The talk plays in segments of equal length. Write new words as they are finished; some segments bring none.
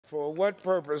For what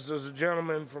purpose does the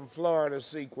gentleman from Florida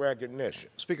seek recognition?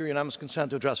 Speaker, unanimous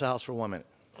consent to address the House for 1 minute.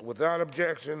 Without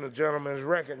objection, the gentleman is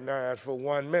recognized for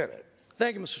 1 minute.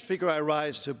 Thank you, Mr. Speaker. I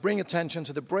rise to bring attention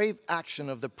to the brave action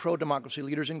of the pro-democracy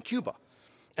leaders in Cuba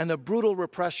and the brutal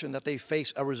repression that they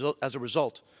face as a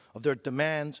result of their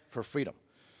demands for freedom.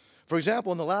 For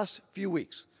example, in the last few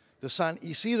weeks, the San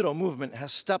Isidro movement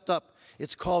has stepped up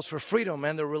its calls for freedom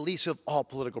and the release of all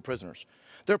political prisoners.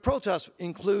 Their protests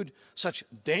include such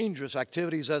dangerous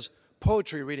activities as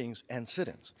poetry readings and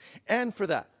sit-ins. And for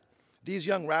that, these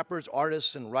young rappers,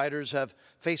 artists, and writers have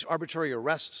faced arbitrary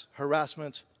arrests,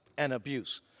 harassment, and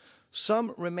abuse.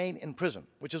 Some remain in prison,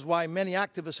 which is why many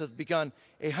activists have begun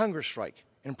a hunger strike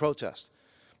in protest.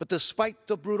 But despite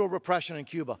the brutal repression in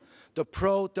Cuba, the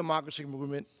pro-democracy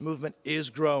movement is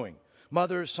growing.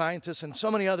 Mothers, scientists, and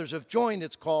so many others have joined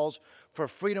its calls for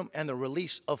freedom and the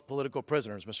release of political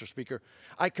prisoners, Mr. Speaker.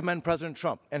 I commend President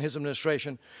Trump and his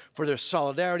administration for their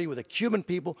solidarity with the Cuban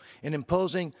people in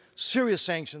imposing serious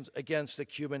sanctions against the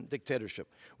Cuban dictatorship.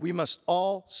 We must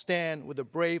all stand with the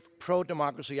brave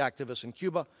pro-democracy activists in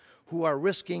Cuba who are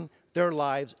risking their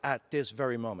lives at this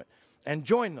very moment, and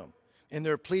join them in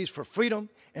their pleas for freedom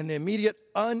and the immediate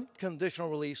unconditional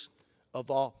release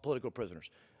of all political prisoners.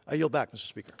 I yield back, Mr.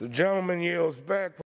 Speaker. The gentleman yields back.